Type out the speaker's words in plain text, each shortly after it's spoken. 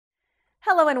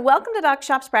Hello and welcome to Doc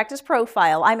Shop's Practice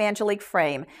Profile. I'm Angelique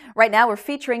Frame. Right now we're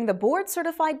featuring the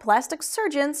board-certified plastic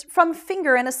surgeons from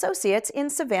Finger & Associates in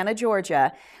Savannah,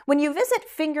 Georgia. When you visit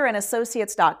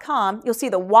fingerandassociates.com, you'll see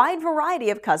the wide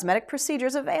variety of cosmetic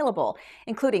procedures available,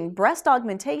 including breast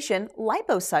augmentation,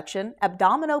 liposuction,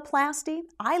 abdominoplasty,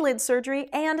 eyelid surgery,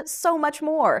 and so much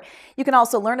more. You can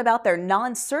also learn about their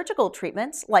non-surgical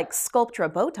treatments like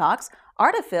Sculptra Botox,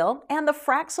 Artefill, and the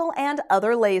Fraxel and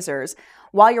other lasers.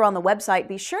 While you're on the website,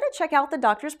 be sure to check out the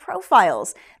doctor's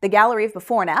profiles, the gallery of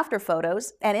before and after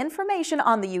photos, and information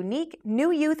on the unique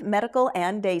New Youth Medical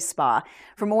and Day Spa.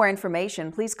 For more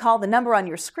information, please call the number on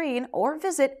your screen or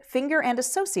visit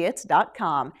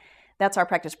fingerandassociates.com. That's our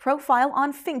practice profile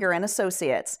on Finger &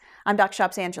 Associates. I'm Doc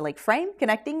Shop's Angelique Frame,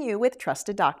 connecting you with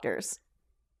trusted doctors.